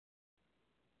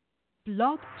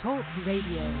Blog Talk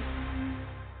Radio.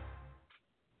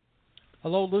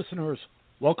 Hello, listeners.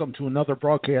 Welcome to another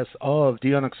broadcast of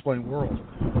The Unexplained World,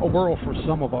 a world for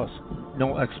some of us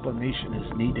no explanation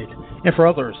is needed, and for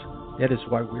others, that is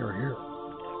why we are here.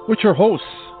 With your hosts,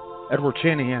 Edward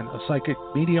Shanahan, a psychic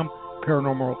medium,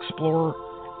 paranormal explorer,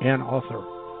 and author,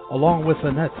 along with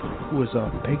Annette, who is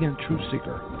a pagan truth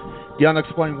seeker. The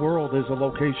Unexplained World is a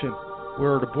location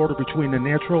where the border between the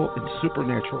natural and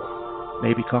supernatural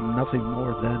may become nothing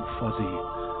more than fuzzy.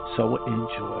 So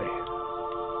enjoy.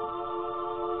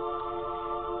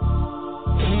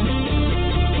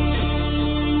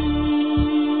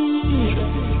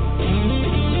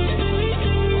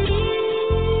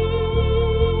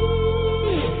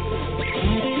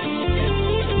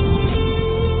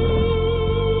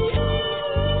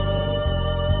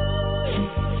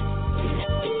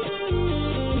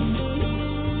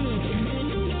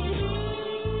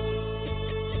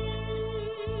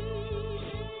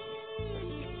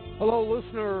 Hello,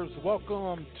 listeners.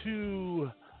 Welcome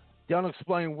to the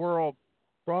Unexplained World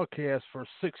broadcast for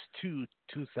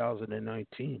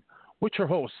 6/2/2019. With your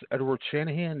host, Edward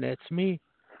Shanahan. That's me.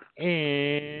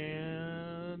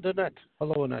 And Annette.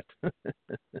 Hello, Annette.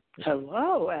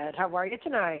 Hello, Ed. How are you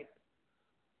tonight?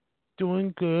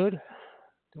 Doing good.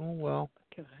 Doing well.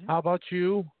 Good. How about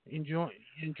you? Enjoying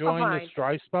this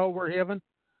dry spell we're having?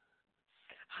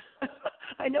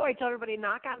 I know I told everybody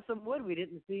knock on some wood. We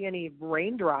didn't see any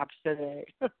raindrops today.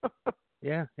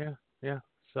 Yeah.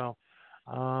 So,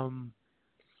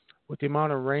 with the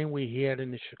amount of rain we had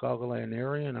in the Chicagoland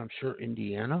area, and I'm sure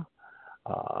Indiana,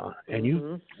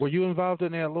 and were you involved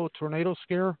in that little tornado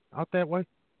scare out that way?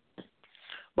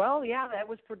 Well, yeah, that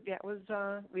was.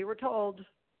 We were told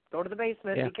go to the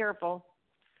basement, Yeah. be careful.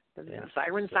 The Yeah.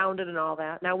 siren sounded and all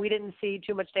that. Now we didn't see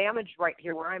too much damage right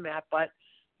here where I'm at, but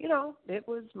you know it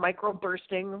was micro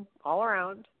bursting all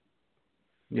around.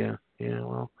 Yeah.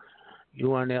 Well,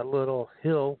 you on that little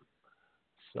hill,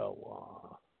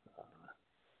 so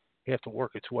you have to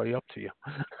work its way up to you,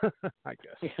 I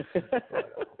guess.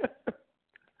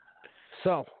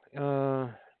 So,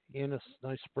 in a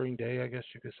nice spring day, I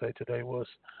guess you could say today was.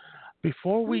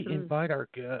 Before we invite our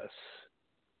guest,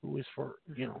 who is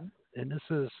and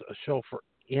this is a show for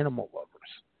animal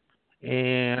lovers,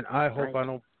 and I hope I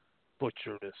don't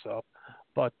butcher this up,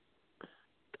 but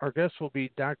our guest will be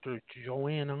Dr.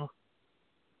 Joanne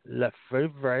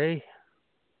Lefebvre.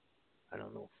 I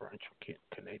don't know French or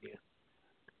Canadian.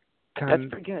 That's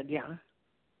pretty good, yeah.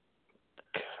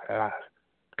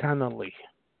 Connolly.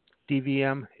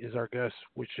 DVM is our guest,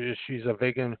 she's a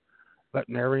vegan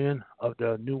veterinarian of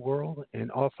the New World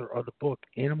and author of the book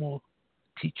Animal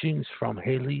Teachings from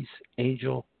Hayley's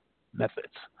Angel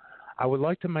Methods. I would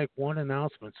like to make one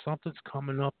announcement. Something's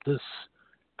coming up this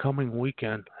coming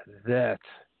weekend that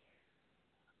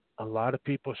a lot of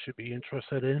people should be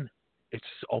interested in.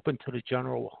 It's open to the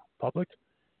general public.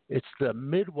 It's the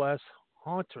Midwest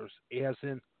Haunters, as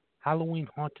in Halloween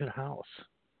Haunted House,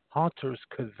 Haunters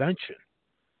Convention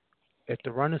at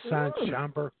the Renaissance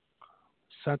Chamber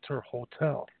Center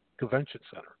Hotel Convention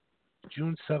Center,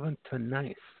 June 7th to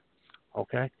 9th.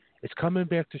 Okay? It's coming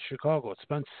back to Chicago. It's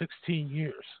been 16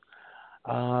 years.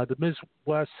 The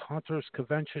Midwest Hunters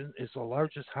Convention is the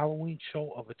largest Halloween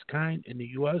show of its kind in the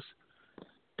U.S.,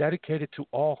 dedicated to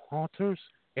all haunters,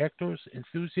 actors,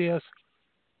 enthusiasts,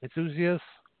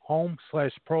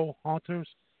 home/pro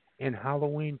haunters, and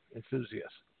Halloween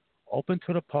enthusiasts. Open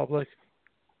to the public.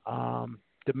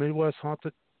 The Midwest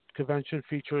Haunted Convention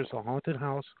features a haunted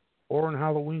house or an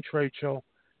Halloween trade show,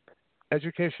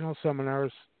 educational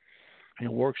seminars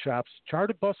and workshops,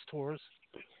 chartered bus tours,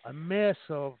 a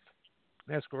massive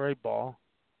masquerade ball,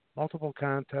 multiple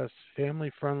contests,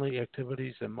 family-friendly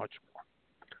activities, and much more.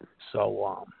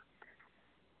 So,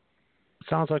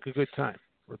 sounds like a good time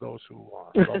for those who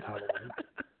love Halloween.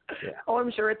 Yeah. Oh, I'm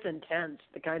sure it's intense,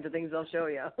 the kinds of things they'll show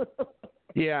you.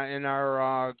 Yeah, and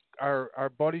our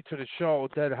buddy to the show,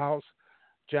 Dead House,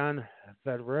 John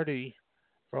Vedretti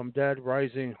from Dead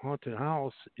Rising Haunted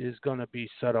House, is going to be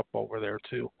set up over there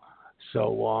too.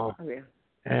 So,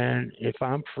 and if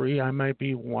I'm free, I might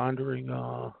be wandering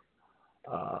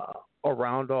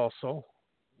around also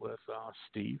with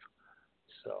Steve.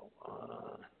 So,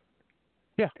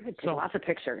 yeah. So lots of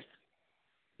pictures.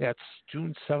 That's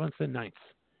June 7th and 9th.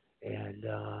 And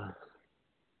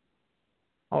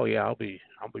I'll be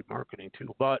marketing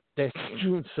too. But that's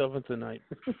June 7th and 9th,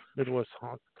 Midwest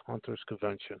Hunters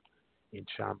Convention in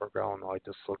Schaumburg, Illinois.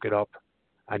 Just look it up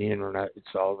on the internet.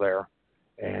 It's all there.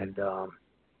 And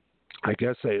I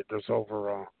guess there's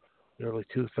over nearly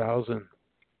 2,000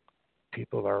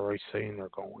 people are already saying they're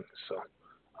going. So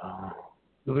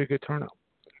it'll be a good turnout.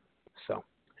 So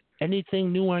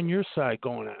Anything new on your side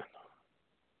going on?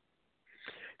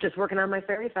 Just working on my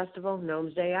fairy festival,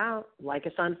 Gnome's Day Out. Like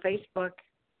us on Facebook.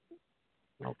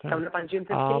 Okay. Coming up on June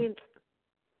 15th.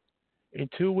 In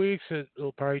 2 weeks,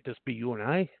 it'll probably just be you and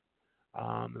I,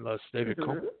 unless David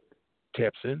Cope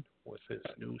taps in with his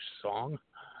new song.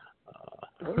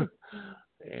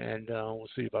 And we'll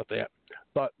see about that.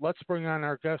 But let's bring on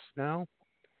our guest now.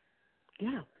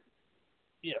 Yeah.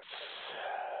 Yes.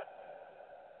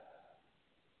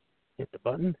 Hit the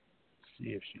button. See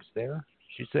if she's there.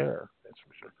 She's there. That's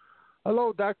for sure.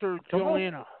 Hello, Dr.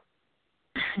 Joanna.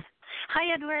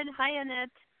 Hi, Edward. Hi, Annette.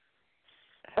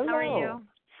 Hello. How are you?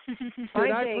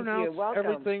 Did I pronounce Welcome.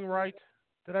 everything right?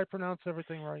 Did I pronounce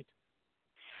everything right?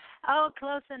 Oh,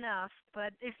 close enough.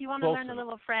 But if you want to learn a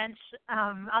little French,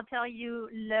 I'll tell you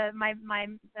my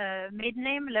maiden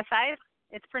name, Lefebvre.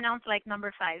 It's pronounced like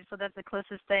number 5, so that's the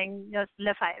closest thing. Just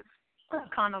Lefebvre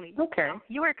Connolly. Okay. So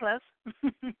you were close.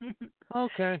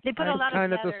 Okay. They put a lot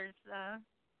of letters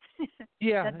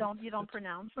yeah, that you don't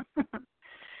pronounce.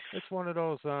 It's one of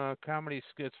those comedy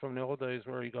skits from the old days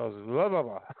where he goes blah blah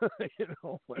blah. You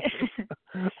know.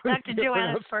 Dr.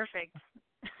 Joanne is perfect.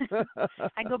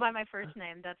 I go by my first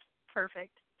name. That's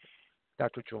perfect.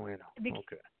 Dr. Joanna.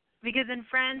 Okay. Because in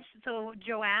French, so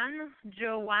Joanne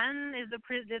is the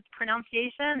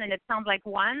pronunciation, and it sounds like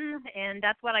one, and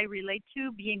that's what I relate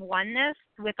to, being oneness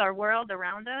with our world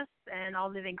around us and all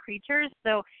living creatures.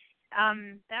 So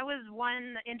that was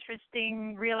one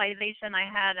interesting realization I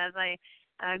had as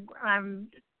I'm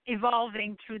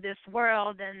evolving through this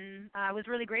world, and I was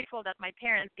really grateful that my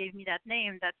parents gave me that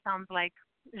name that sounds like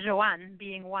Joanne,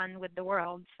 being one with the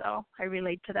world. So I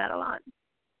relate to that a lot.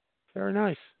 Very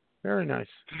nice. Very nice.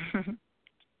 Good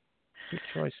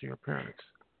choice of your parents.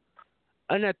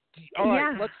 Annette, all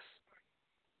right, let's,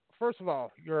 first of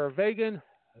all, you're a vegan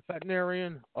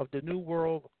veterinarian of the New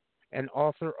World and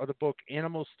author of the book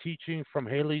Animals Teaching from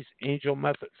Hayley's Angel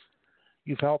Methods.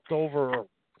 You've helped over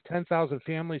 10,000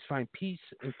 families find peace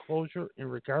and closure in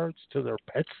regards to their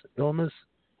pets' illness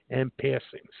and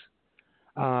passings.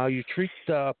 You treat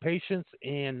patients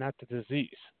and not the disease.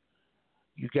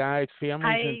 You guide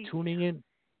families in tuning in.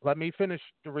 Let me finish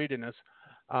the reading this.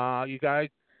 You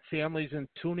guide families in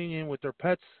tuning in with their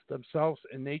pets, themselves,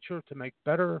 and nature to make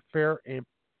better, fair, and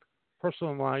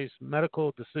personalized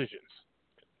medical decisions,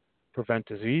 prevent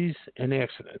disease and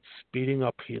accidents, speeding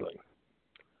up healing.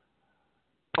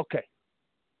 Okay.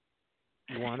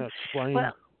 You want to explain?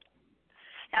 Well,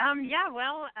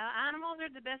 animals are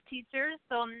the best teachers,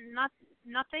 so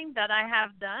nothing that I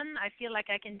have done I feel like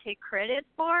I can take credit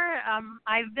for.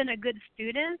 I've been a good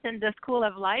student in the school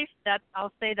of life. That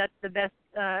I'll say that's the best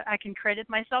I can credit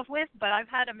myself with, but I've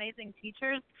had amazing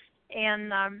teachers,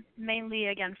 and mainly,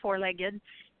 again,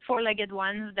 four-legged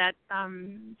ones that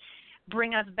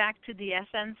bring us back to the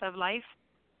essence of life.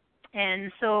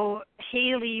 And so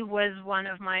Hayley was one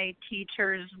of my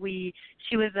teachers.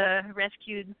 She was a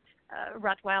rescued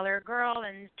Rottweiler girl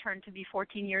and turned to be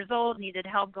 14 years old, needed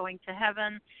help going to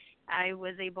heaven. I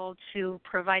was able to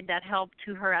provide that help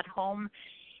to her at home,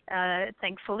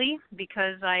 thankfully,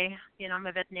 because I'm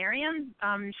a veterinarian.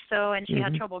 And she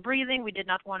had trouble breathing. We did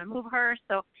not want to move her.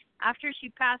 So after she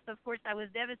passed, of course, I was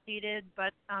devastated,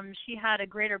 but she had a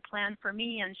greater plan for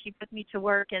me, and she put me to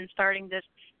work in starting this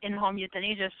in-home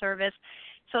euthanasia service.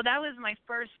 So that was my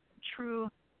first true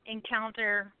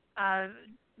encounter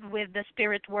with the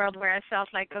spirit world, where I felt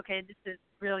like, okay, this is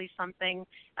really something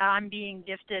I'm being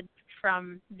gifted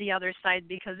from the other side,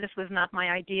 because this was not my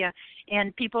idea.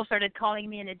 And people started calling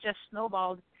me, and it just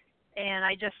snowballed. And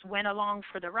I just went along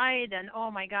for the ride, and oh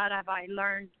my God, have I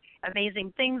learned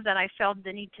amazing things that I felt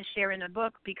the need to share in a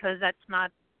book, because that's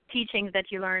not teachings that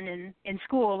you learn in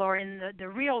school or in the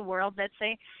real world, let's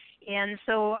say. And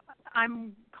so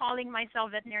I'm calling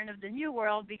myself veterinarian of the New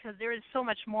World, because there is so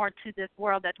much more to this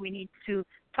world that we need to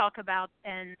talk about,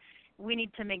 and we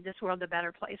need to make this world a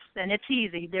better place. And it's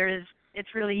easy.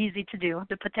 It's really easy to do.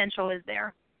 The potential is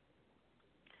there.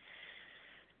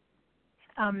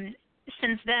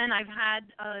 Since then, I've had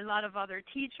a lot of other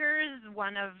teachers.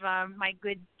 One of my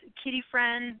good kitty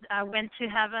friends went to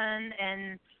heaven,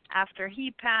 and after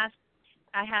he passed,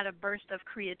 I had a burst of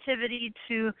creativity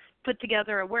to put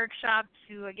together a workshop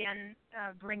to, again,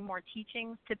 bring more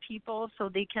teachings to people so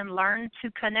they can learn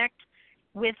to connect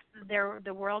with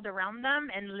the world around them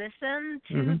and listen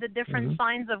to the different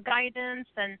signs of guidance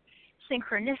and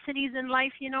synchronicities in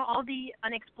life, all the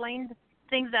unexplained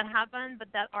things that happen but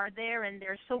that are there, and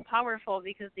they're so powerful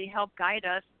because they help guide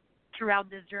us throughout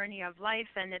this journey of life.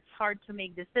 And it's hard to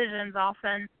make decisions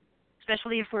often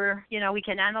especially if we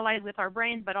can analyze with our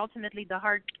brain, but ultimately the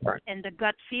heart and the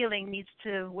gut feeling needs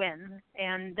to win.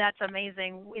 And that's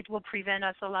amazing. It will prevent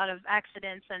us a lot of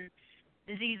accidents and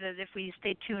diseases if we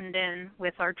stay tuned in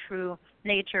with our true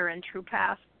nature and true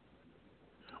path.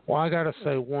 Well, I got to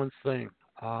say one thing.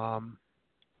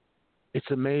 It's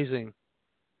amazing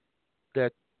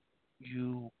that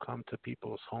you come to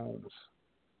people's homes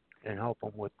and help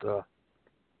them with the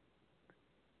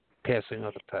passing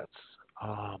of the pets.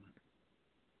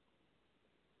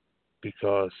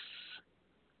 Because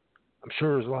I'm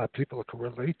sure there's a lot of people that can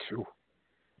relate to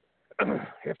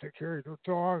have to carry their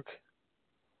dog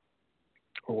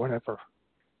or whatever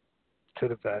to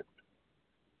the vet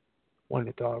when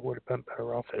the dog would have been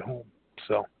better off at home.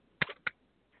 So,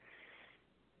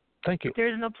 thank you.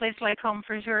 There's no place like home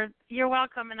for sure. You're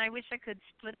welcome, and I wish I could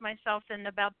split myself in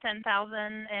about 10,000,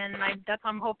 and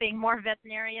I'm hoping more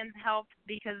veterinarians help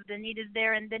because the need is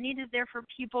there, and the need is there for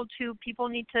people too. People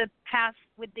need to pass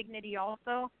with dignity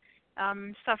also.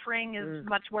 Suffering is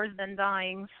much worse than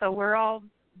dying, so we're all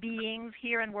beings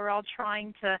here, and we're all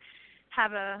trying to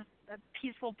have a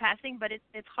peaceful passing, but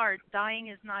it's hard. Dying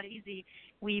is not easy.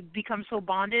 We become so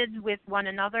bonded with one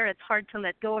another. It's hard to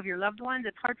let go of your loved ones.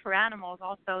 It's hard for animals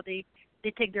also. They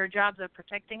take their jobs of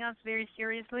protecting us very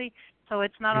seriously, so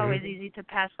it's not always easy to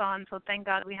pass on. So thank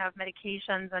God we have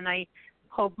medications, and I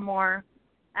hope more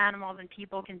animals and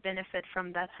people can benefit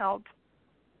from that help.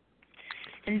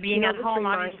 And being at home,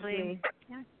 obviously.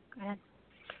 Yeah, go ahead.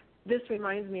 This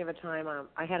reminds me of a time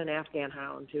I had an Afghan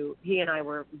hound who he and I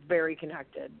were very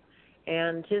connected.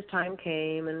 And his time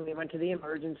came, and we went to the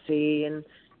emergency, and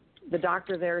the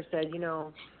doctor there said,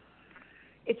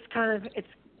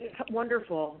 it's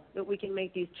wonderful that we can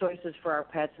make these choices for our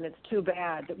pets, and it's too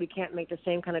bad that we can't make the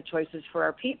same kind of choices for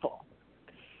our people.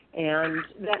 And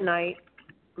that night,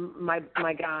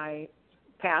 my guy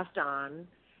passed on,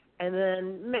 and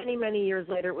then many, many years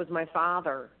later, it was my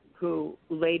father who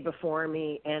laid before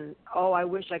me, and, I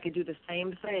wish I could do the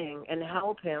same thing and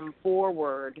help him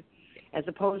forward, as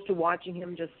opposed to watching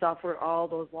him just suffer all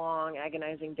those long,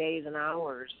 agonizing days and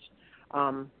hours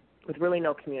with really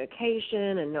no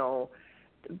communication and no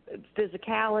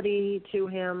physicality to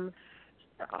him,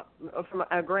 from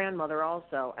a grandmother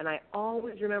also. And I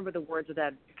always remember the words of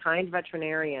that kind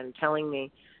veterinarian telling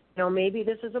me, maybe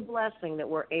this is a blessing that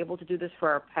we're able to do this for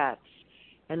our pets.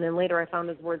 And then later I found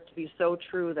his words to be so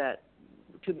true that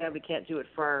too bad we can't do it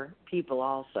for our people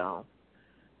also.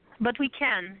 But we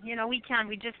can,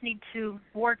 we just need to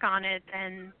work on it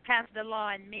and pass the law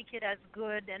and make it as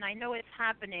good. And I know it's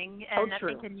happening. And I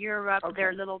think in Europe, they're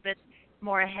a little bit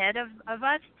more ahead of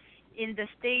us. In the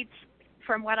States,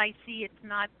 from what I see, it's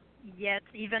not yet.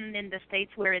 Even in the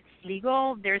States where it's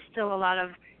legal, there's still a lot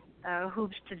of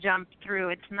hoops to jump through.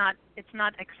 It's not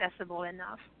accessible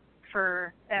enough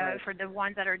for the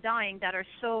ones that are dying, that are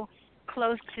so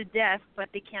close to death, but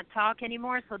they can't talk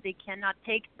anymore, so they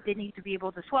need to be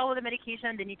able to swallow the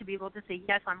medication. They need to be able to say,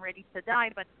 yes, I'm ready to die.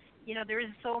 But, there is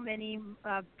so many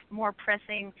more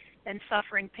pressing and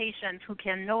suffering patients who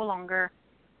can no longer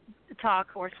talk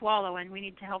or swallow, and we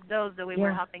need to help those the way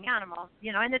we're helping animals.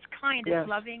 And it's kind, it's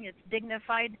loving, it's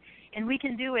dignified, and we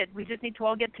can do it. We just need to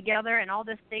all get together in all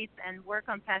the states and work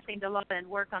on passing the law and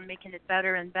work on making it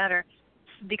better and better,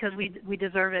 because we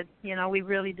deserve it. We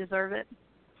really deserve it.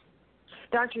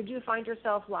 Doctor, do you find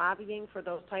yourself lobbying for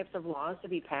those types of laws to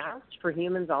be passed for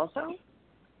humans also?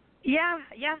 Yeah.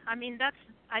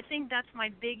 I think that's my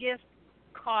biggest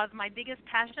cause, my biggest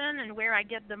passion, and where I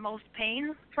get the most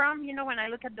pain from. When I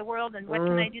look at the world and what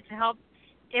can I do to help,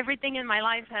 everything in my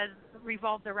life has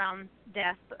revolved around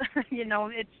death.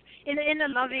 It's in a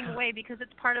loving way, because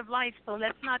it's part of life. So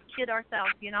let's not kid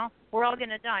ourselves. We're all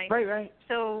gonna die. Right.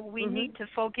 So we need to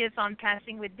focus on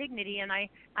passing with dignity. And I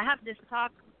have this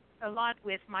talk a lot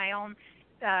with my own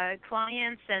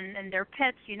clients and their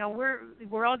pets.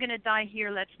 We're all going to die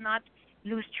here. Let's not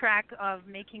lose track of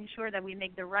making sure that we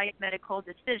make the right medical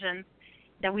decisions,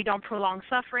 that we don't prolong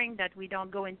suffering, that we don't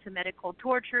go into medical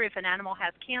torture. If an animal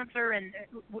has cancer and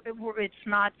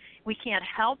we can't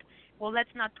help, well, let's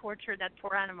not torture that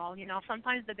poor animal.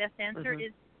 Sometimes the best answer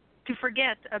is to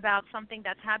forget about something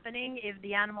that's happening if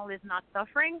the animal is not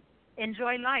suffering.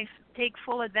 Enjoy life. Take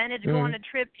full advantage. Go on a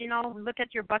trip, look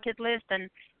at your bucket list and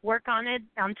work on it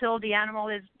until the animal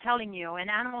is telling you. And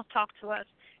animals talk to us.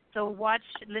 So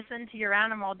listen to your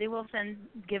animal. They will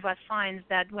give us signs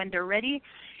that when they're ready.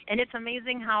 And it's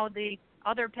amazing how the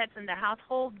other pets in the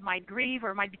household might grieve,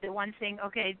 or might be the one saying,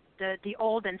 okay, the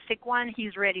old and sick one,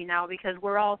 he's ready now, because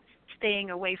we're all staying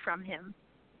away from him.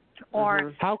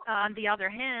 Or on the other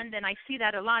hand, and I see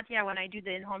that a lot, when I do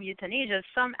the in-home euthanasia,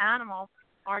 some animals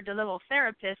are the little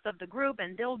therapists of the group,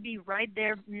 and they'll be right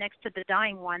there next to the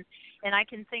dying one. And I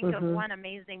can think of one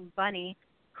amazing bunny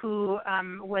who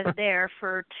was there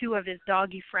for 2 of his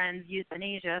doggy friends'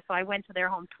 euthanasia. So I went to their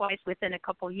home twice within a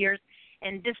couple years,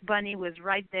 and this bunny was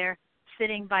right there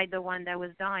sitting by the one that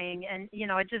was dying. And, you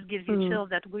know, it just gives you chills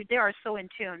that they are so in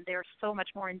tune. They are so much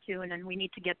more in tune, and we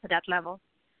need to get to that level.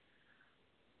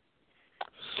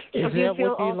 Do you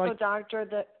feel also, Doctor,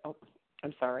 that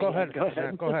I'm sorry. Go ahead. Go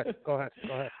ahead. Go ahead.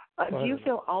 Do you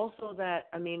feel also that,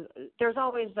 I mean, there's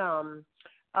always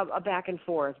a back and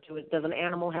forth. Does an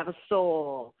animal have a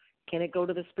soul? Can it go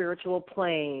to the spiritual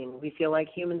plane? We feel like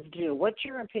humans do. What's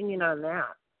your opinion on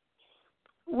that?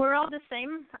 We're all the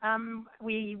same.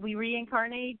 We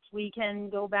reincarnate. We can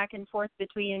go back and forth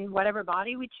between whatever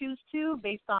body we choose to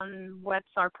based on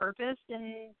what's our purpose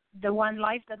in the one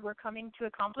life that we're coming to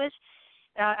accomplish.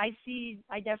 I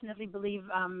definitely believe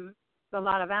a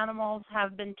lot of animals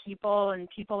have been people and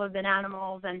people have been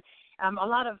animals. And a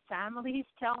lot of families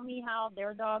tell me how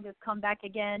their dog has come back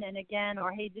again and again,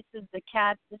 or, hey, this is the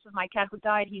cat. This is my cat who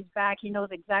died. He's back. He knows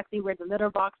exactly where the litter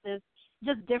box is.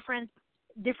 Just different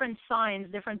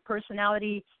signs, different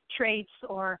personality traits,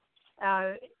 or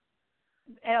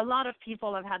a lot of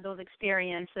people have had those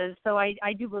experiences. So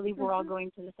I do believe we're all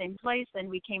going to the same place, and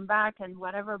we came back, and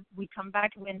whatever we come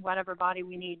back in whatever body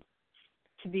we need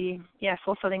to be,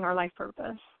 fulfilling our life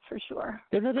purpose, for sure.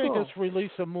 Didn't they just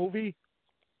release a movie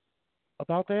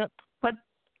about that?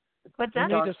 What's that?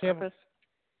 Dog's Purpose.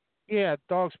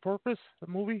 Dog's Purpose, the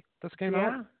movie that came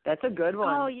out. Yeah, that's a good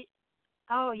one.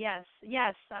 Oh, yes.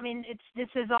 I mean, this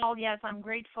is all, yes, I'm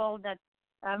grateful that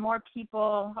more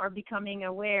people are becoming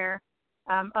aware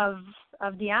of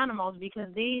the animals, because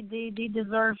they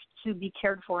deserve to be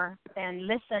cared for and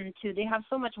listened to. They have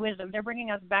so much wisdom. They're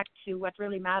bringing us back to what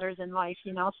really matters in life,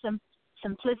 you know,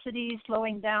 simplicity,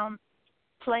 slowing down,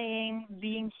 playing,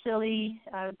 being silly,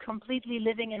 completely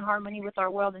living in harmony with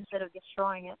our world instead of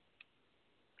destroying it.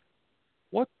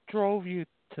 What drove you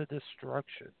to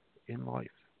destruction in life?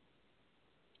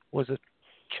 Was it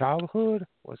childhood?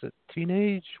 Was it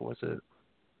teenage? Was it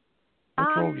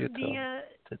what drove you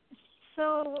to?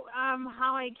 So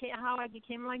how I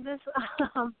became like this?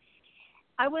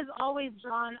 I was always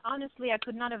drawn. Honestly, I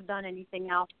could not have done anything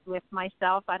else with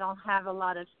myself. I don't have a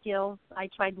lot of skills. I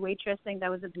tried waitressing.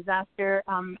 That was a disaster.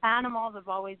 Animals have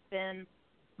always been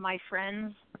my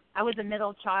friends. I was a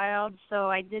middle child, so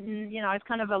I didn't, I was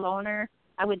kind of a loner.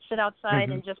 I would sit outside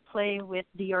and just play with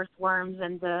the earthworms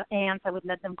and the ants. I would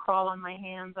let them crawl on my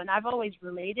hands, and I've always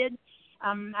related.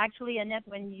 Actually, Annette,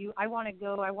 I want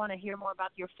to hear more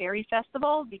about your fairy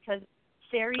festival, because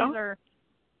fairies are,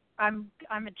 I'm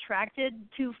attracted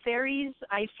to fairies.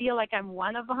 I feel like I'm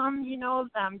one of them,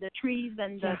 the trees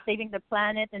and the saving the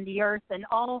planet and the earth and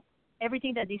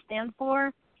everything that they stand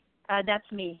for.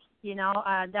 That's me,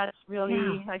 that's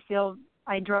really, I feel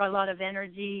I draw a lot of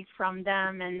energy from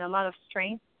them and a lot of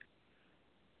strength.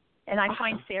 And I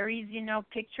find fairies,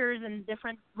 pictures in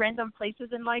different random places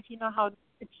in life, how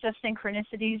it's just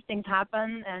synchronicities, things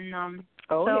happen. And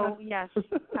yes,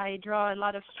 I draw a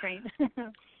lot of strength.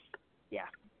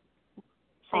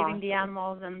 Saving the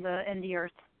animals and the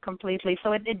earth completely.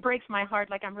 So it breaks my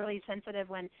heart. Like, I'm really sensitive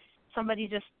when somebody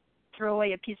just throw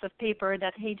away a piece of paper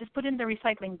that, hey, just put in the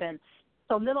recycling bin.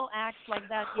 So little acts like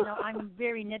that, I'm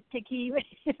very nitpicky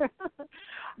because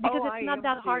it's not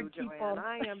that hard, Joanne. people.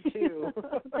 I am too.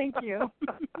 Thank you.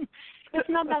 It's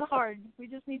not that hard. We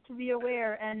just need to be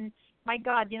aware and, my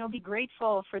God, be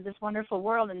grateful for this wonderful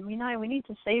world, and we need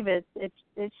to save it.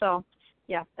 It's so,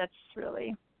 that's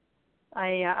really.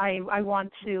 I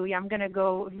want to. I'm gonna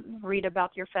go read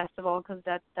about your festival, because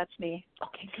that's me.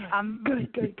 Okay,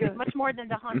 good. Good. Much more than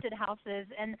the haunted houses,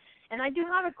 and I do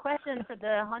have a question for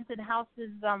the haunted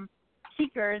houses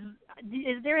seekers.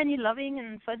 Is there any loving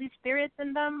and fuzzy spirits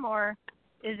in them, or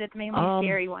is it mainly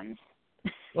scary ones?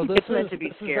 Well, this is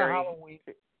scary.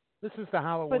 This is the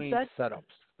Halloween setups.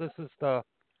 This is the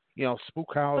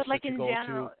spook house but like that you in go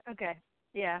general, to. Okay.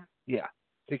 Yeah. Yeah.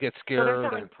 To get scared.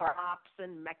 So they're props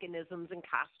and mechanisms and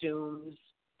costumes.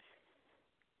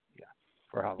 Yeah,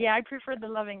 for Halloween. Yeah, I prefer the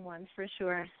loving ones for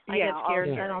sure. I get scared.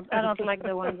 Yeah. I don't like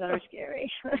the ones that are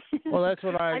scary. Well, that's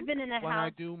what I've been in a when house. I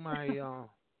do my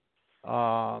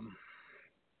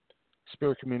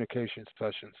spirit communication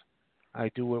sessions. I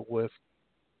do it with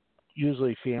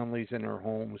usually families in their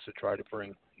homes to try to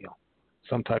bring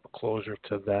some type of closure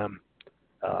to them.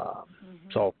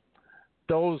 So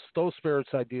those spirits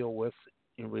I deal with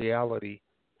in reality,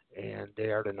 and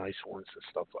they are the nice ones and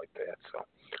stuff like that. So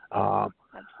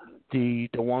the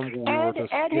one we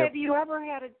Ed, have you ever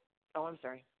had a? Oh, I'm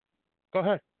sorry. Go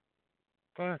ahead.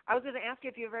 Go ahead. I was going to ask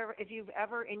you if you've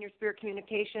ever in your spirit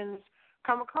communications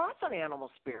come across an animal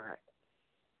spirit.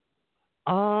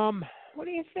 What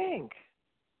do you think?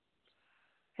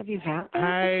 Have you had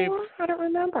that before? I don't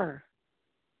remember.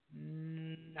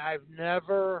 I've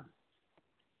never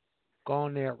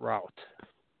gone that route.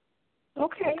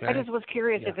 Okay. I just was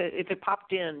curious if it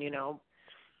popped in,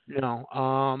 No.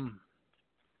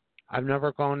 I've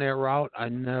never gone that route. I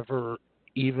never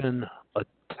even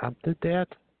attempted that.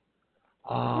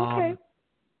 Okay.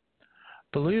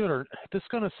 Believe it or not, this is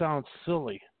going to sound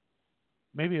silly.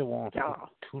 Maybe it won't. Yeah.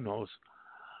 Who knows?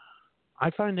 I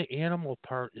find the animal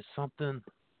part is something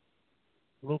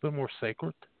a little bit more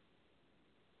sacred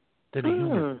than the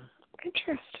human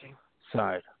interesting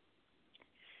side.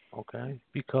 Okay?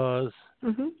 Because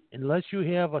unless you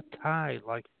have a tie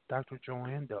like Dr.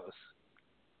 Joanne does,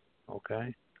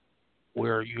 okay,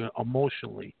 where you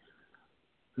emotionally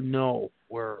know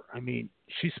where,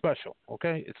 she's special,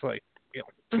 okay? It's like,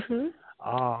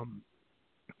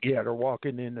 they're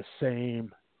walking in the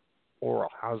same aura.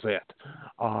 How's that?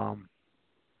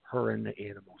 Her and the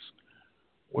animals.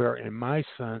 Where in my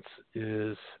sense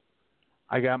is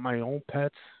I got my own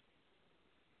pets.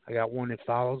 I got one that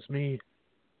follows me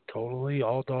totally.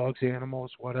 All dogs,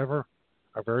 animals, whatever,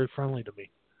 are very friendly to me.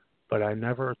 But I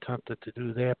never attempted to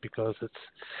do that because it's,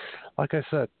 like I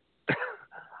said,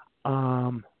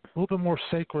 a little bit more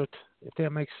sacred, if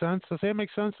that makes sense. Does that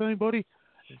make sense to anybody?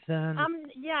 Then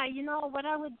yeah, what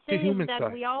I would say is that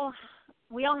side. we all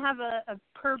have a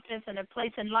purpose and a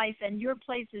place in life, and your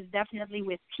place is definitely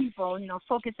with people,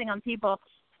 focusing on people.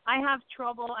 I have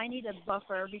trouble. I need a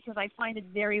buffer because I find it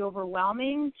very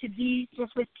overwhelming to be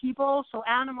just with people. So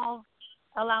animals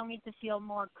allow me to feel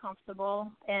more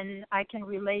comfortable, and I can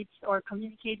relate or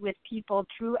communicate with people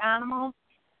through animals.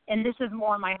 And this is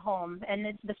more my home, and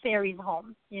it's the fairy's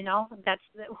home.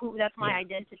 That's my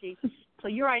identity. So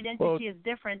your identity is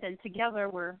different, and together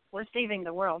we're saving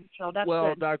the world. So that's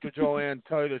good. Dr. Joanne,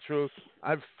 tell you the truth,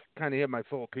 I've kind of had my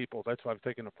fill of people. That's why I've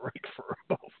taken a break for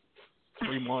about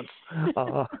 3 months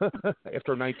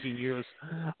after 19 years.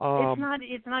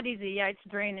 It's not easy. Yeah, it's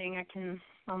draining. I can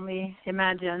only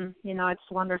imagine. It's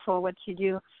wonderful what you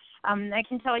do. I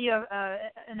can tell you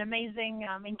an amazing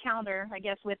encounter, I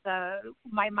guess, with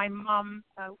my mom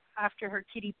after her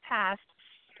kitty passed.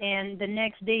 And the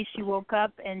next day she woke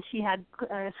up and she had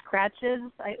scratches,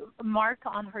 a mark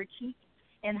on her cheek,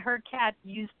 and her cat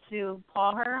used to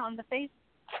paw her on the face.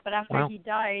 But after he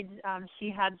died, she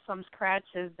had some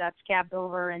scratches that scabbed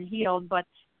over and healed. But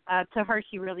to her,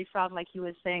 she really felt like he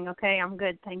was saying, okay, I'm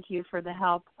good. Thank you for the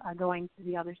help going to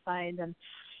the other side. And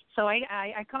so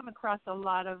I come across a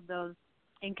lot of those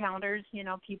encounters,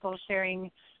 people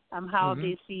sharing how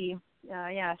they see,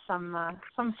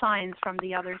 some signs from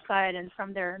the other side and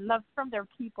from their love, from their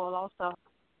people also.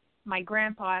 My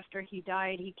grandpa, after he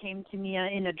died, he came to me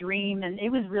in a dream, and it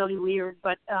was really weird.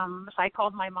 But so I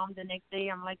called my mom the next day.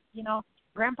 I'm like,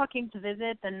 Grandpa came to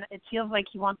visit, and it feels like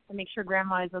he wants to make sure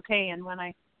Grandma is okay. And when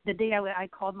the day I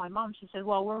called my mom, she said,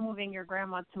 well, we're moving your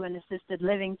grandma to an assisted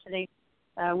living today.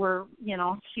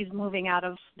 She's moving out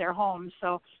of their home.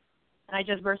 So, and I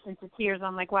just burst into tears.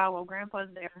 I'm like, wow, well, Grandpa's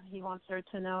there. He wants her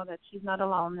to know that she's not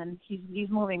alone, and he's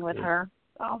moving with her.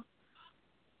 So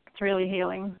it's really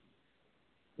healing.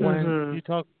 When you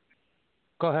talk,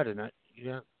 go ahead, Annette.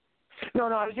 Yeah. No,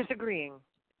 I was just agreeing.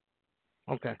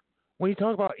 Okay. When you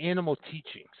talk about animal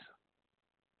teachings,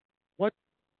 what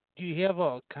do you have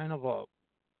a kind of a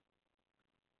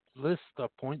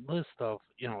point list of,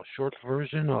 short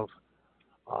version of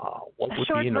what would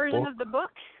be in the book? A short version of the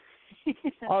book?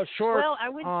 Short. Well, I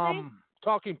would say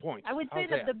talking points. I would say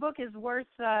that the book is worth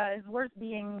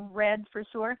being read for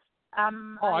sure.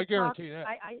 I guarantee that.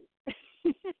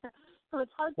 So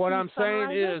it's hard what to I'm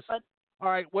saying is, but all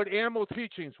right, with animal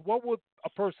teachings, what would a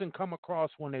person come across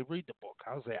when they read the book?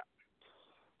 How's that?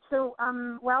 So,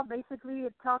 basically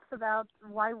it talks about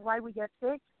why we get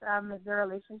sick, the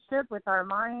relationship with our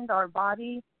mind, our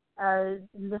body,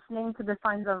 listening to the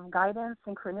signs of guidance,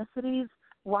 synchronicities,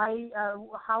 why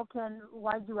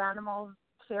do animals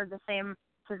share the same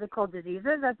physical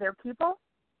diseases as their people?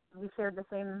 We share the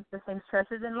same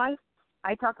stresses in life.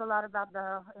 I talk a lot about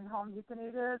the in-home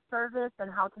euthanasia service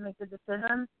and how to make the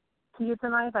decision to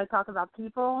euthanize. I talk about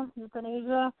people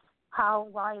euthanasia,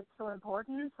 why it's so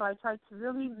important. So I try to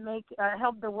really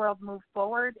help the world move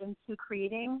forward into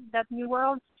creating that new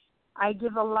world. I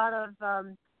give a lot of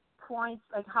points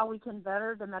like how we can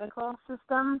better the medical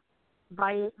system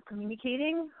by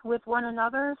communicating with one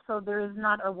another, so there is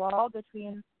not a wall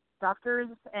between doctors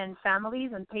and families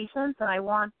and patients. And I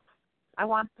want I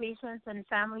want patients and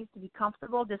families to be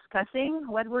comfortable discussing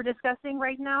what we're discussing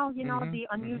right now, the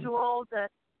unusual, the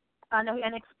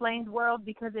unexplained world,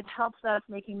 because it helps us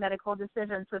making medical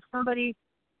decisions. So if somebody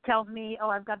tells me, oh,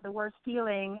 I've got the worst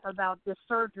feeling about this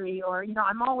surgery, or,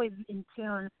 I'm always in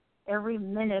tune. Every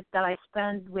minute that I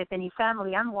spend with any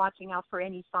family, I'm watching out for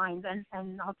any signs.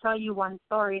 And I'll tell you one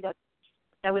story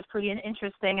that was pretty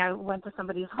interesting. I went to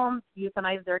somebody's home to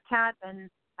euthanize their cat, and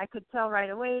I could tell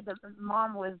right away the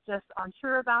mom was just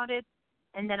unsure about it.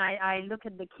 And then I look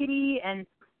at the kitty, and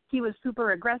he was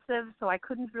super aggressive, so I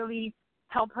couldn't really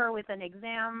help her with an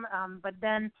exam. But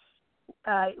then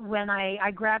when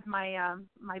I grabbed my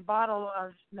bottle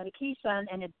of medication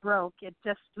and it broke, it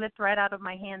just slipped right out of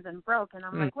my hands and broke. And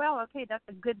I'm like, well, okay, that's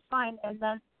a good sign. And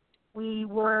then we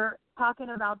were talking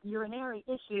about urinary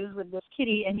issues with this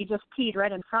kitty, and he just peed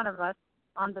right in front of us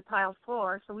on the tile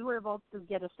floor. So we were able to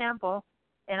get a sample.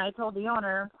 And I told the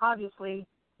owner, obviously,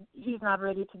 he's not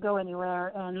ready to go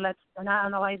anywhere, and let's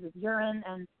analyze his urine.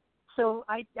 And so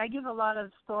I give a lot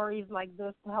of stories like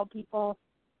this to help people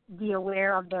be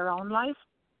aware of their own life.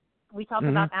 We talk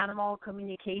about animal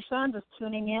communication, just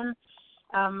tuning in.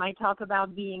 I talk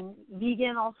about being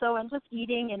vegan also, and just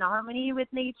eating in harmony with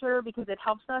nature, because it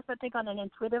helps us, I think, on an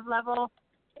intuitive level.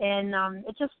 And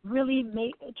it's just really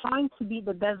trying to be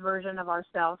the best version of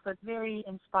ourselves. So it's very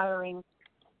inspiring.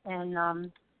 And,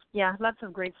 lots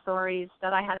of great stories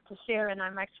that I had to share. And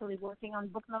I'm actually working on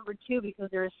book number 2, because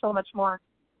there is so much more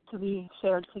to be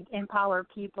shared to empower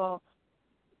people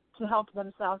to help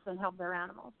themselves and help their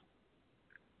animals.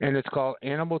 And it's called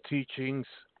Animal Teachings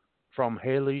from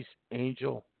Hayley's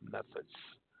Angel Methods.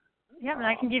 Yeah, and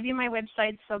I can give you my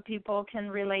website so people can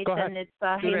relate. Go ahead. And it's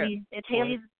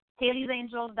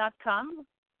Hayley'sAngels.com,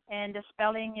 and the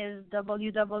spelling is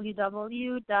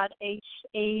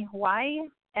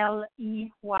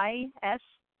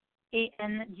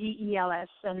www.HayleySAngels,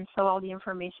 and so all the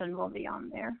information will be on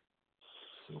there.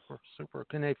 Super.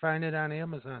 Can they find it on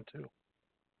Amazon too?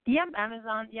 Yep,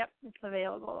 Amazon. Yep, it's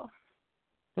available.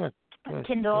 Good.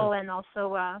 Kindle, good. and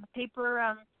also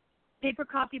paper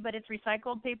copy, but it's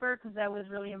recycled paper, because that was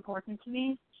really important to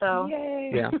me. So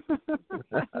yay! Yeah.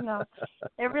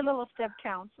 Every little step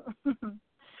counts.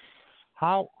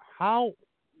 How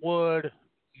would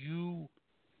you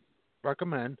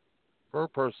recommend for a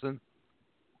person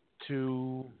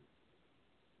to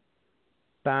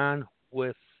bond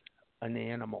with an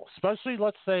animal, especially,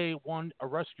 let's say, a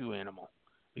rescue animal?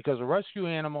 Because a rescue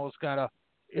animal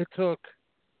it took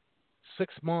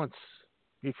 6 months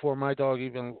before my dog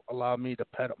even allowed me to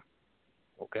pet him.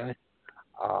 Okay?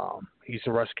 He's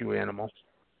a rescue animal.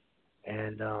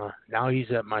 And now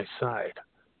he's at my side,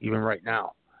 even right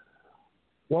now.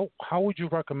 Well, how would you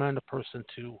recommend a person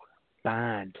to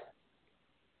bond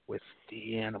with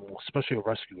the animal, especially a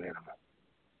rescue animal?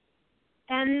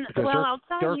 And Because I'll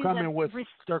tell they're you coming that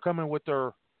they're coming with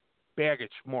their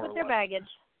baggage, more with or their less. baggage.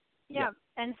 Yeah.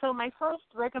 And so my first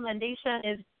recommendation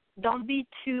is, don't be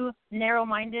too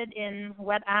narrow-minded in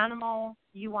what animal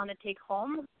you want to take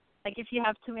home. Like, if you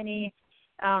have too many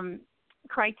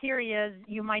criteria,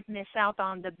 you might miss out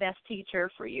on the best teacher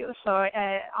for you. So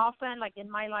often, like in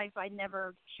my life, I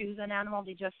never choose an animal.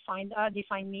 They just find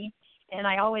me. And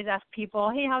I always ask people,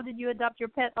 hey, how did you adopt your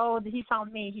pet? Oh, he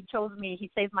found me. He chose me. He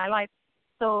saved my life.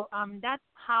 So that's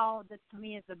how, that to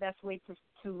me, is the best way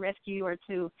to rescue or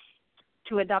to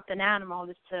adopt an animal,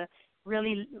 is to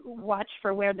really watch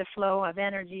for where the flow of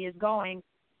energy is going.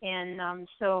 And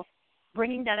so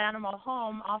bringing that animal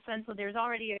home often, so there's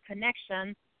already a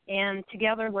connection, and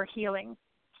together we're healing.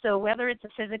 So whether it's a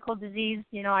physical disease,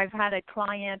 I've had a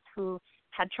client who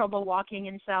had trouble walking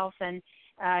himself, and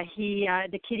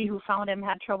the kitty who found him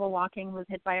had trouble walking, was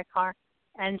hit by a car.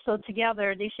 And so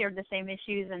together they shared the same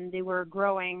issues, and they were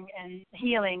growing and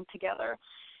healing together.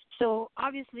 So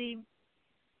obviously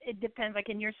it depends. Like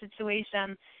in your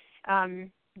situation,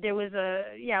 there was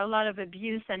a lot of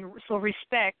abuse, and so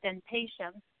respect and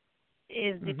patience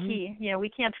is the key. We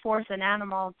can't force an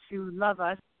animal to love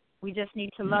us. We just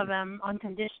need to love them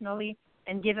unconditionally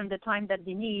and give them the time that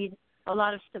they need. A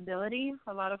lot of stability.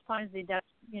 A lot of times that's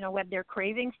what they're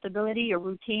craving: stability or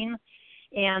routine,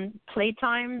 and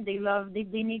playtime. They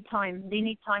need time. They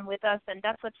need time with us, and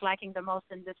that's what's lacking the most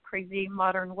in this crazy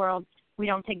modern world. We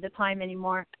don't take the time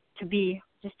anymore to be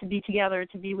together,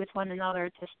 to be with one another,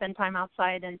 to spend time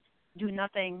outside and do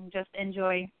nothing, just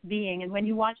enjoy being. And when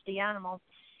you watch the animals,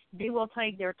 they will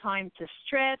take their time to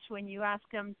stretch. When you ask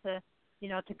them to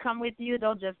come with you,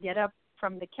 they'll just get up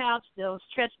from the couch, they'll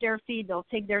stretch their feet, they'll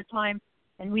take their time,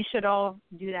 and we should all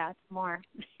do that more.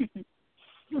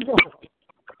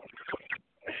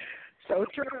 So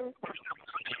true.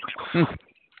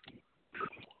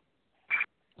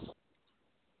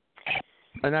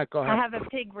 Annette, go ahead. I have a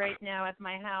pig right now at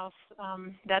my house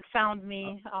that found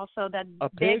me. Also, that A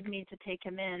begged pig? me to take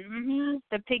him in.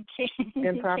 The pig came, came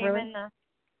Improperly? in.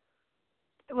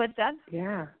 What's that?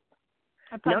 Yeah.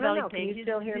 A No, pot-bellied Can pig. you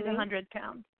still hear He's me? 100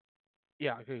 pounds.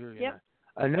 Yeah, I can hear you. Yep.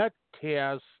 Now. Annette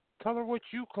has. Tell her what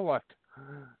you collect.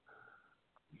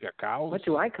 You got cows. What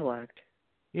do I collect?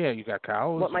 Yeah, you got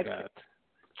cows. What, you got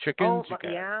chickens. You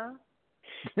got.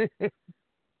 yeah.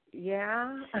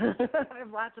 Yeah. I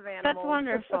have lots of animals. That's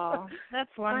wonderful.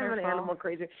 That's wonderful. I'm an animal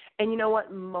crazy. And you know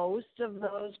what? Most of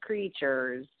those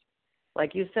creatures,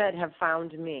 like you said, have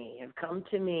found me, have come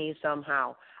to me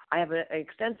somehow. I have an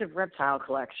extensive reptile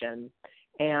collection,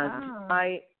 and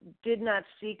I did not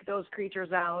seek those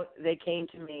creatures out. They came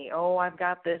to me. Oh, I've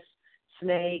got this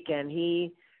snake, and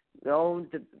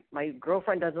my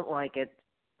girlfriend doesn't like it.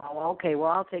 Oh, okay,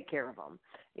 well, I'll take care of him.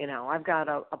 You know, I've got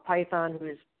a python who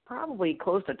is probably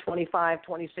close to 25,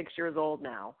 26 years old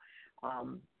now.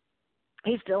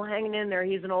 He's still hanging in there.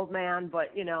 He's an old man,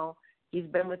 but, you know, he's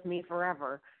been with me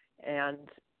forever. And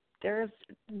there's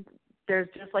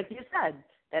just like you said,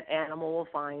 that animal will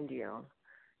find you.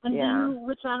 And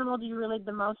which animal do you relate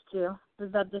the most to?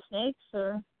 Is that the snakes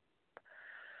or?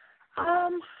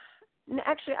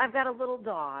 Actually, I've got a little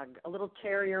dog, a little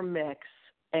terrier mix,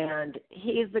 and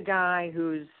he's the guy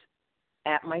who's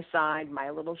at my side, my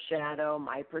little shadow,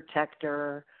 my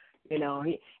protector. You know,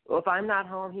 if I'm not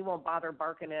home, he won't bother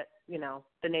barking at, you know,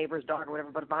 the neighbor's dog or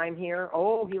whatever. But if I'm here,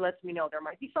 he lets me know there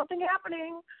might be something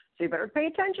happening. So you better pay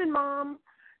attention, Mom.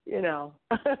 You know.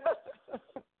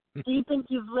 Do you think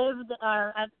you've lived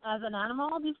as an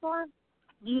animal before?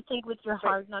 Do you think with your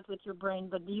heart, not with your brain,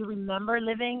 but do you remember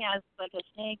living as like a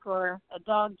snake or a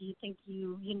dog? Do you think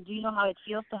do you know how it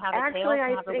feels to have a tail, to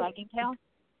have a wagging tail?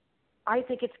 I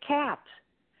think it's cats.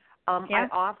 Yeah?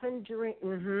 I often dream,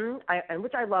 and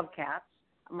which I love cats.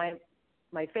 My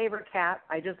favorite cat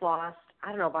I just lost, I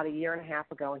don't know, about a year and a half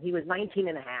ago, and he was 19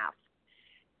 and a half.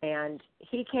 And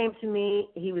he came to me,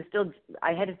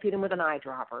 I had to feed him with an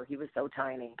eyedropper. He was so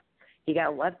tiny. He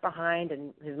got left behind,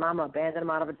 and his mama abandoned him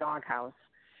out of a doghouse.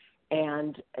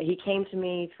 And he came to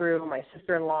me through my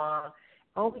sister-in-law.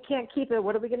 Oh, we can't keep it.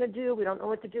 What are we going to do? We don't know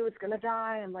what to do. It's going to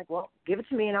die. I'm like, well, give it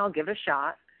to me, and I'll give it a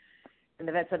shot. And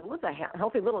the vet said, well, it's a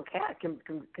healthy little cat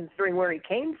considering where he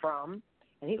came from.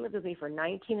 And he lived with me for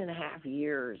 19 and a half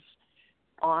years.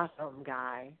 Awesome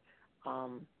guy.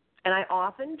 And I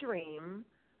often dream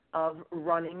of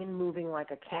running and moving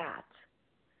like a cat,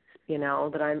 you know,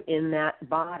 that I'm in that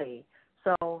body.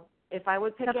 So if I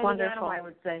would pick any animal, I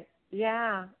would say,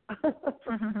 yeah.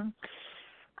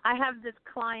 I have this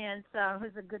client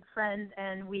who's a good friend,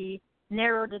 and we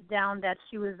narrowed it down that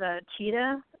she was a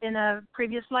cheetah in a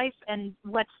previous life. And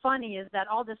what's funny is that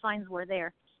all the signs were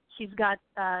there. She's got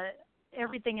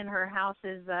everything in her house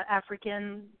is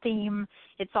African theme.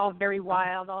 It's all very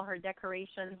wild, all her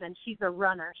decorations, and she's a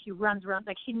runner. She runs,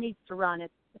 like she needs to run.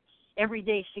 It's every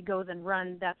day she goes and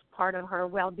runs. That's part of her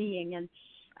well-being. And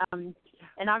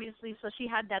obviously, so she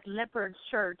had that leopard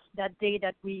shirt that day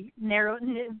that we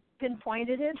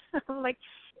pinpointed it. Like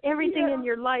everything in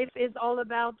your life is all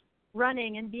about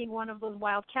running and being one of those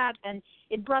wild cats, and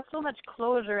it brought so much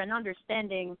closure and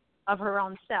understanding of her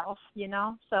own self, you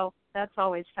know? So that's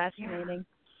always fascinating.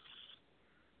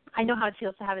 Yeah. I know how it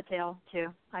feels to have a tail, too.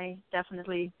 I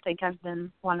definitely think I've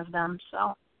been one of them,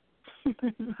 so.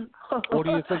 What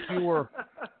do you think you were?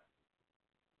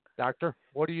 Doctor,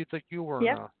 what do you think you were?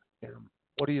 Yep.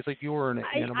 What do you think you were in an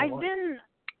animal?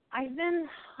 I've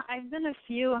been a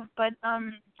few, but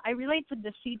I relate to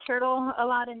the sea turtle a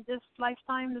lot in this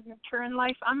lifetime, this current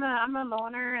life. I'm a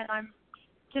loner, and I'm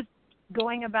just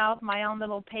going about my own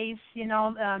little pace, you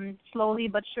know, slowly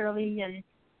but surely, and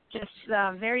just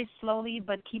very slowly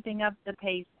but keeping up the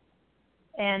pace.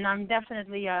 And I'm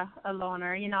definitely a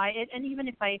loner, you know. And even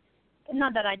if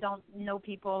not that I don't know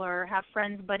people or have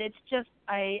friends, but it's just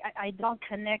I don't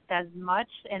connect as much,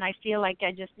 and I feel like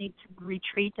I just need to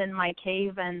retreat in my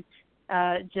cave and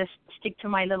just stick to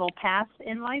my little path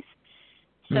in life.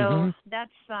 So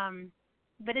that's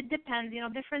but it depends, you know,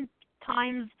 different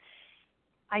times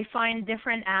I find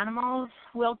different animals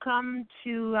will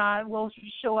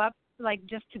show up, like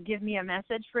just to give me a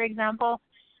message, for example.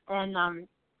 And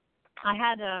I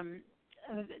had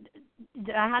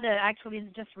actually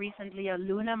just recently a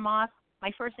Luna moth,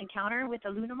 my first encounter with a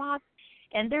Luna moth,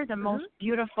 and they're the most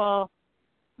beautiful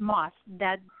moths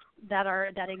that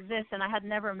exist, and I had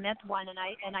never met one,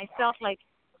 and I felt like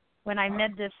when I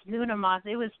met this Luna moth,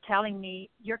 it was telling me,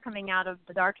 you're coming out of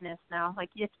the darkness now, like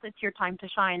it's your time to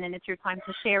shine, and it's your time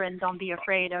to share, and don't be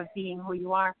afraid of being who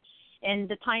you are. And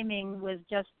the timing was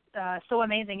just so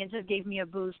amazing. It just gave me a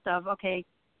boost of, okay,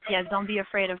 yes, don't be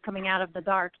afraid of coming out of the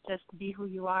dark. Just be who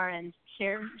you are and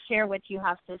share what you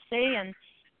have to say, and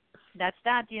that's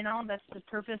that. That's the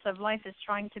purpose of life, is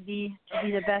trying to be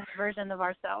the best version of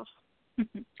ourselves.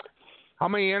 How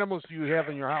many animals do you have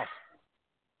in your house?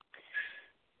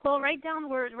 Well, right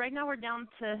now we're down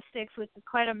to 6, which is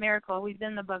quite a miracle. We've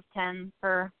been above 10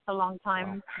 for a long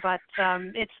time, but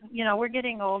it's we're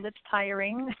getting old. It's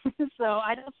tiring, so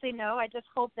I don't say no. I just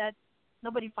hope that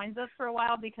nobody finds us for a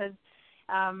while, because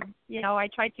I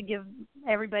try to give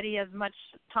everybody as much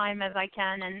time as I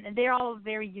can, and they're all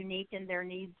very unique in their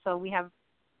needs. So we have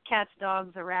cats,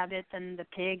 dogs, a rabbit, and the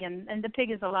pig, and the pig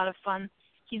is a lot of fun.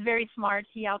 He's very smart.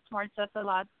 He outsmarts us a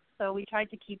lot, so we try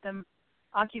to keep him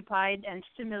occupied and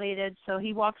stimulated. So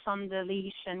he walks on the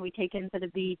leash, and we take him to the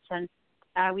beach, and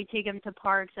we take him to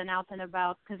parks and out and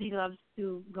about, because he loves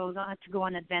to go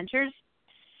on adventures.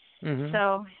 Mm-hmm.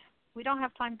 So we don't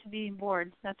have time to be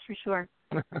bored, that's for sure.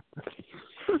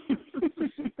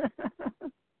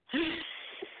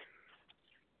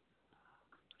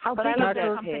 How big is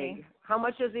that pig? How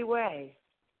much does he weigh?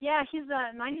 Yeah, he's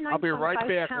 99. I'll be right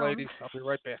back, pounds. ladies. I'll be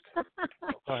right back.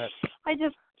 Go ahead.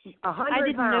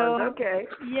 100 pounds. Know. Okay.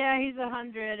 Yeah, he's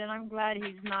 100, and I'm glad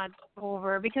he's not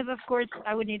over, because of course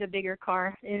I would need a bigger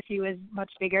car if he was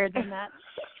much bigger than that.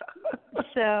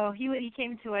 So he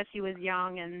came to us. He was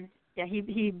young, and yeah,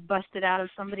 he busted out of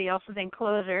somebody else's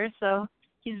enclosure. So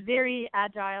he's very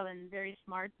agile and very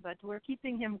smart, but we're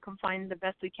keeping him confined the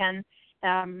best we can.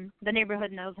 The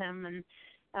neighborhood knows him, and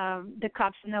the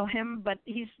cops know him, but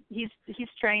he's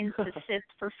trained to sit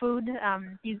for food.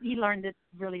 He learned it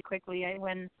really quickly.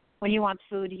 When he wants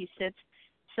food, he sits.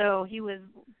 So he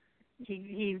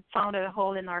found a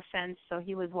hole in our fence, so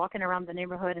he was walking around the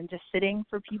neighborhood and just sitting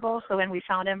for people. So when we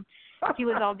found him, he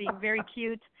was all being very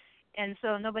cute, and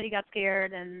so nobody got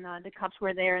scared, and the cops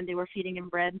were there, and they were feeding him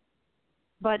bread.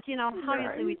 But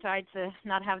obviously we tried to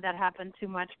not have that happen too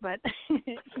much, but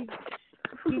he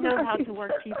knows how to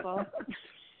work people.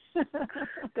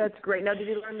 That's great. Now, did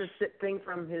he learn the sit thing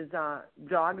from his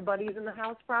dog buddies in the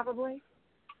house, probably?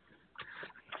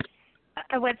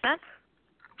 What's that?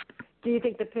 Do you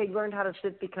think the pig learned how to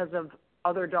sit because of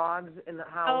other dogs in the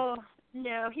house? Oh,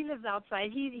 no, he lives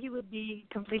outside. He would be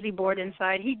completely bored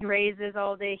inside. He grazes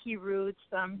all day. He roots.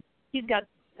 He's got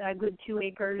a good 2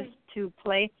 acres to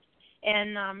play.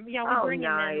 And, we bring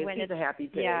him in when he's a happy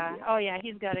pig. Yeah. Oh, yeah,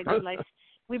 he's got a good life.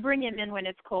 We bring him in when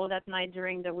it's cold at night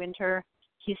during the winter.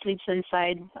 He sleeps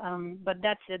inside, but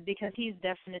that's it, because he's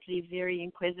definitely very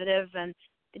inquisitive. And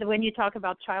when you talk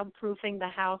about child-proofing the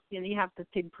house, you have to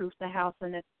pig-proof the house,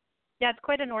 and it's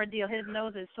quite an ordeal. His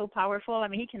nose is so powerful. I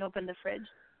mean, he can open the fridge,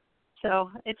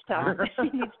 so it's tough. He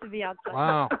needs to be outside.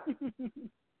 Wow.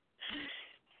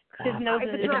 His nose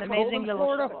is an amazing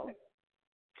little shovel.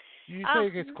 You say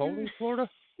it gets cold in Florida?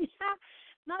 Yeah,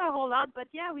 not a whole lot, but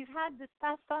yeah, we've had this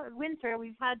past winter,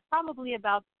 we've had probably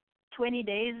about 20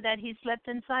 days that he slept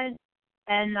inside,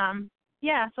 and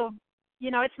so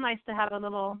it's nice to have a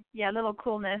little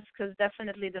coolness, because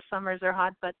definitely the summers are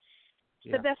hot, but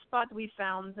the best spot we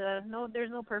found. There's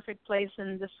no perfect place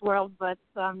in this world, but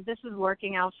this is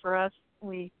working out for us.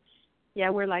 We're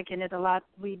liking it a lot.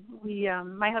 We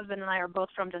my husband and I are both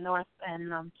from the north,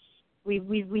 and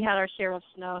we had our share of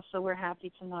snow, so we're happy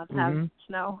to not have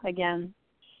snow again,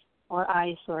 or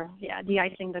ice, or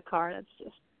de-icing the car. That's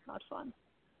just not fun.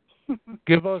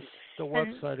 Give us the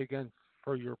website again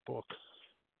for your book.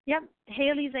 Yep,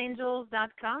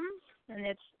 Hayley'sAngels.com, and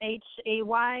it's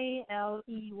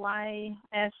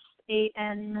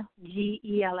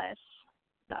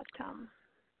HayleySangels.com.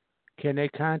 Can they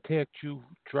contact you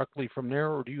directly from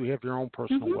there, or do you have your own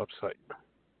personal website?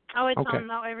 Oh, it's on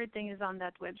now. Everything is on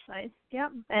that website.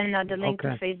 Yep, and the link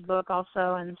to Facebook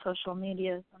also, and social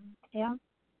media. Yeah.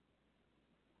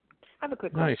 I have a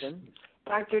quick question.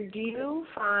 Doctor, do you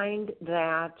find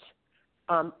that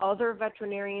other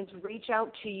veterinarians reach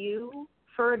out to you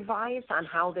for advice on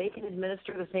how they can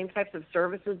administer the same types of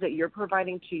services that you're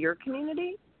providing to your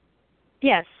community?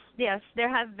 Yes, there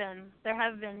have been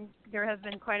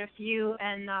quite a few,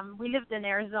 and we lived in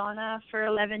Arizona for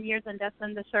 11 years, and that's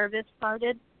when the service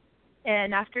started.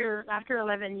 And after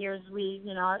 11 years,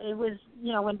 it was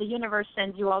when the universe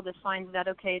sends you all the signs that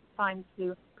it's time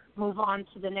to move on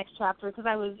to the next chapter, because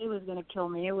it was going to kill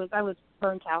me. I was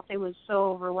burnt out. It was so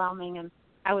overwhelming, and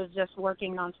I was just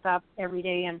working nonstop every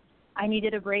day, and I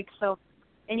needed a break. So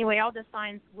anyway, all the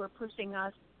signs were pushing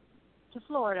us to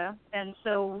Florida, and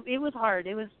so it was hard.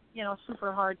 It was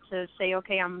super hard to say,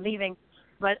 okay, I'm leaving.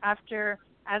 But as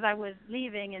I was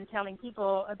leaving and telling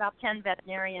people, about 10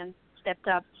 veterinarians stepped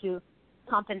up to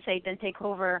compensate and take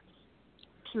over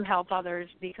to help others,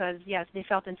 because yes, they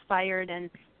felt inspired, and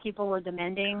people were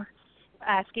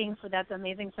asking for that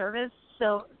amazing service.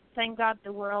 So thank God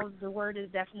the word is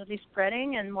definitely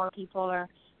spreading, and more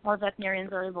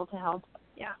veterinarians are able to help.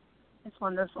 Yeah, it's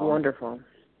wonderful. Wonderful.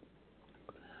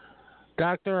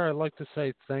 Doctor, I'd like to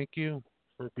say thank you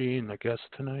for being a guest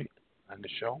tonight on the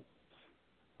show.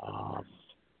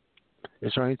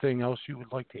 Is there anything else you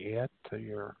would like to add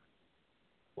to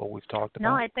what we've talked about?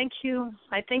 No, I thank you.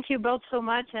 I thank you both so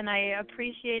much, and I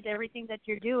appreciate everything that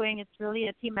you're doing. It's really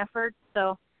a team effort,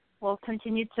 so we'll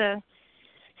continue to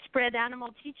spread animal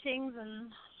teachings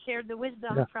and share the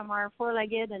wisdom from our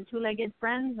four-legged and two-legged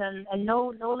friends and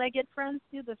no-legged friends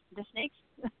too, the snakes.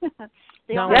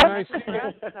 They all have messages for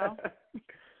us, so.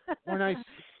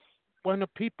 When the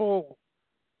people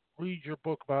read your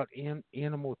book about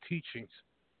animal teachings,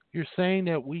 you're saying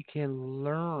that we can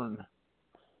learn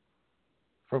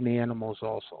from the animals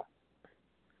also.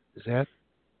 Is that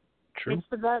true?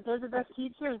 They're the best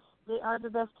teachers. They are the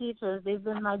best teachers. They've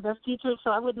been my best teachers. So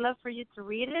I would love for you to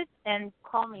read it and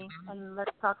call me and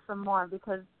let's talk some more,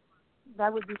 because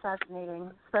that would be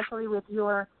fascinating, especially with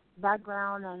your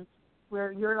background and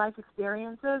where your life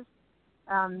experiences.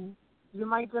 You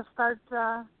might just start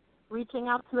reaching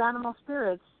out to animal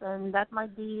spirits, and that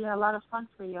might be a lot of fun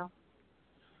for you.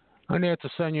 I'm going to have to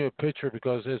send you a picture,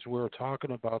 because as we were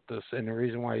talking about this, and the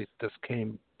reason why this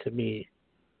came to me,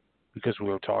 because we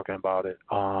were talking about it,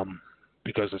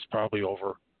 because it's probably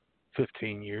over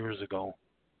 15 years ago.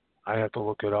 I have to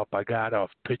look it up. I got a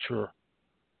picture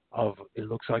of, it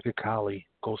looks like a collie,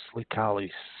 ghostly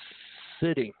collie,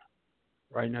 sitting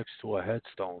right next to a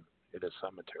headstone at a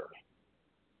cemetery.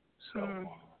 So,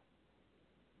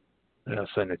 I'll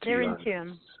send it to you. They're in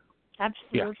tune.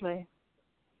 Absolutely. Yeah.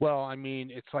 Well, I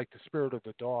mean, it's like the spirit of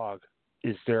the dog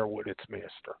is there with its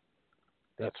master.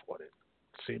 That's what it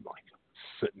seemed like,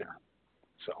 sitting there.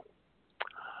 So,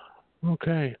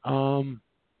 okay.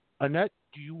 Annette,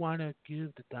 do you want to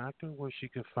give the doctor where she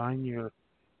could find your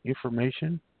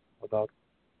information about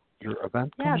your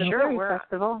event? Yeah, sure. We're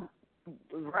festival.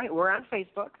 Right. We're on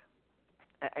Facebook.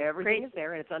 Everything is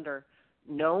there, and it's under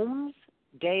Gnomes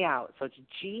Day Out. So it's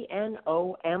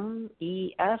GNOMESDAYOUT.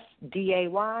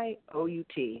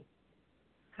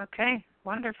 Okay,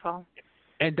 wonderful.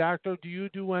 And doctor, do you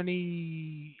do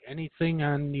anything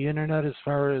on the internet as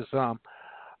far as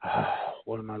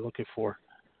what am I looking for?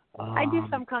 I do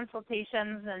some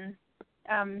consultations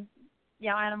and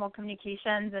animal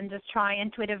communications and just try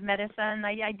intuitive medicine.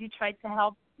 I do try to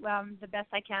help the best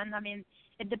I can. I mean,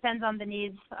 it depends on the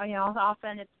needs.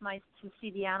 Often it's nice to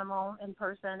see the animal in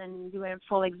person and do a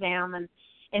full exam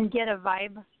and get a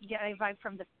vibe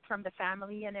from the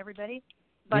family and everybody.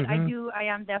 But I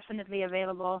am definitely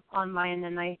available online,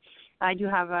 and I do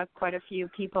have quite a few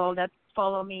people that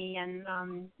follow me, and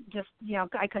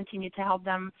I continue to help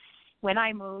them when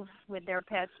I move with their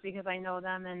pets because I know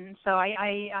them, and so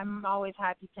I'm always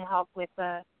happy to help with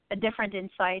a different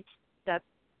insight that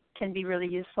can be really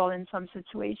useful in some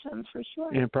situations, for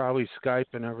sure. And probably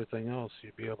Skype and everything else,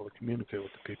 you'd be able to communicate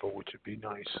with the people, which would be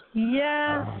nice.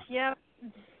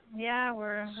 Yeah,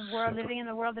 we're living in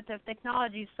a world of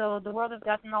technology, so the world has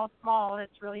gotten all small.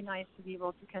 It's really nice to be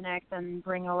able to connect and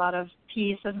bring a lot of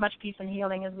peace, as much peace and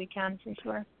healing as we can, for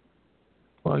sure.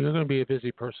 Well, you're going to be a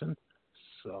busy person,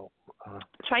 so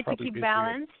try to keep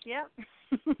balance. Yeah.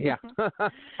 Yeah.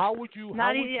 How would you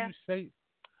say?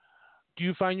 Do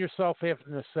you find yourself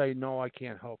having to say, no, I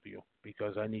can't help you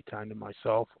because I need time to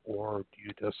myself, or do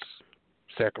you just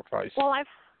sacrifice? Well,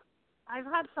 I've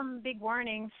had some big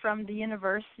warnings from the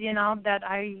universe, that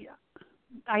I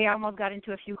almost got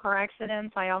into a few car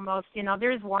accidents. I almost,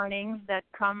 there's warnings that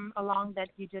come along that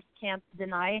you just can't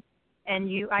deny, and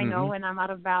I know when I'm out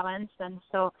of balance, and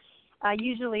so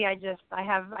usually I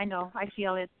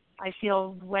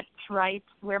feel what's right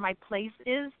where my place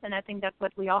is, and I think that's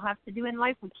what we all have to do in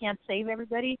life. We can't save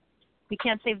everybody. We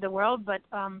can't save the world, but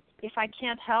if I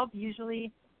can't help,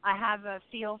 usually I have a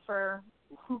feel for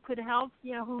who could help,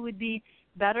 who would be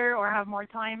better or have more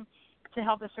time to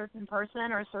help a certain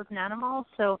person or a certain animal.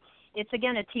 So it's,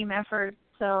 again, a team effort.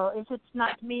 So if it's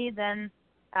not me, then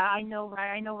I know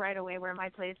right away where my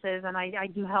place is, and I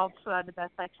do help the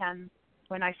best I can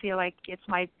when I feel like it's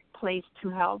my place to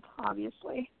help,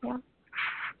 obviously. Yeah.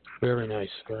 Very nice,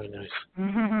 very nice.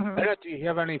 Annette, do you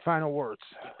have any final words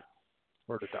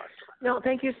for the doctor? No,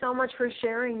 thank you so much for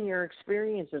sharing your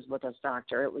experiences with us,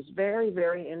 Doctor. It was very,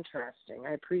 very interesting.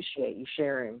 I appreciate you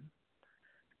sharing.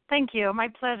 Thank you. My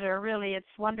pleasure. Really,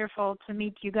 it's wonderful to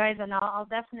meet you guys, and I'll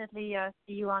definitely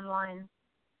see you online.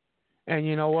 And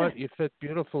you know what? You fit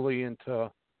beautifully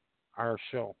into our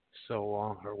show. So,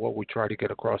 or what we try to get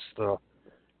across to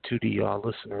the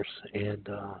listeners, and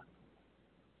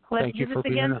Let's Thank do you this for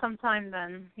being again on. sometime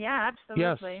then. Yeah,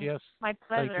 Yes, absolutely. yes. My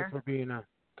Thank you pleasure. for being on.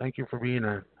 Thank you for being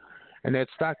on. And that's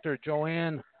Dr.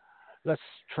 Joanne. Let's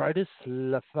try this.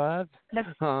 Lefebvre.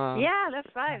 Yeah, that's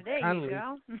 5. There you Connolly,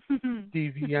 go.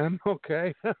 DVM.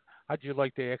 Okay. How'd you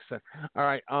like the accent? All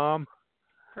right.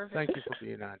 Perfect. Thank you for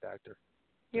being on, Doctor.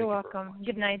 You're Thank you welcome.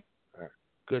 Good night. All right.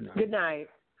 Good night. Good night.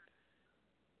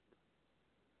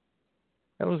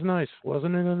 That was nice,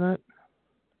 wasn't it, Annette?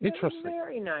 That was Interesting.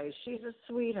 very nice. She's a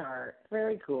sweetheart.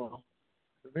 Very cool.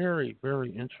 Very,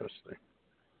 very interesting.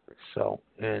 So,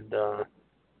 and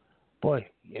boy,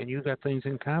 and you got things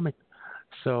in common.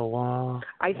 So,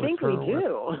 I think we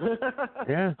do.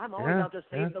 Yeah. I'm always out to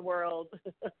save the world,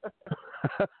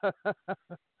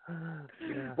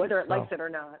 Yeah, whether it likes it or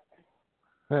not.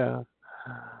 Yeah.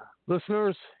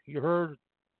 Listeners, you heard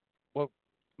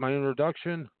my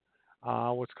introduction.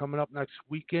 What's coming up next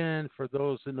weekend for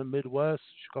those in the Midwest,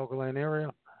 Chicagoland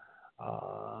area.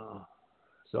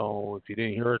 So if you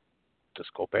didn't hear it,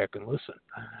 just go back and listen.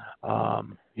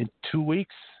 In 2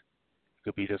 weeks, it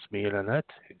could be just me and Annette.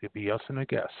 It could be us and a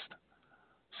guest.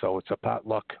 So it's a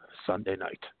potluck Sunday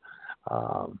night.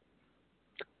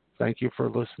 Thank you for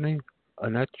listening.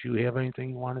 Annette, do you have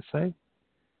anything you want to say?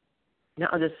 No,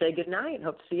 I'll just say good night.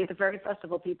 Hope to see you at the Fairy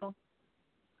Festival, people.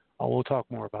 Oh, we'll talk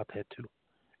more about that too.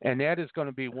 And that is going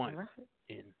to be when? Right.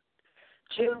 In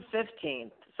June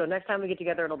 15th. So next time we get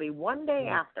together, it'll be one day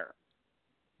after.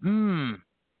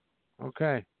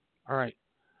 Okay. All right.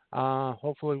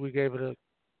 Hopefully we gave it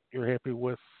you're happy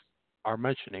with our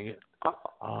mentioning it.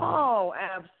 Oh,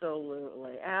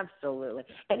 absolutely. Absolutely.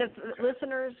 And if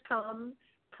listeners come,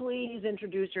 please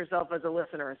introduce yourself as a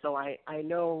listener so I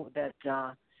know that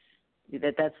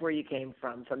that's where you came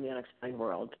from the Unexplained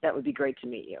World. That would be great to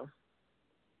meet you.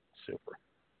 Super.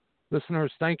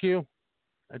 Listeners, thank you.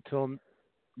 Until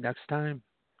next time,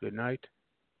 good night.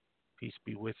 Peace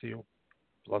be with you.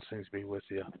 Blessings be with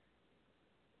you.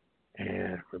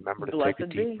 And remember to take a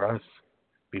deep breath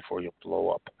before you blow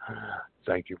up.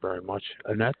 Thank you very much.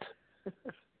 Annette?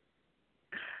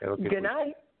 Good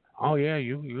night. Oh yeah,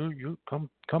 you come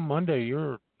Monday.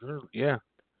 You're yeah.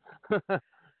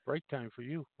 Break time for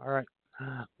you. All right.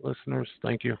 Listeners,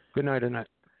 thank you. Good night, Annette.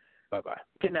 Bye-bye.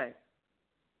 Good night.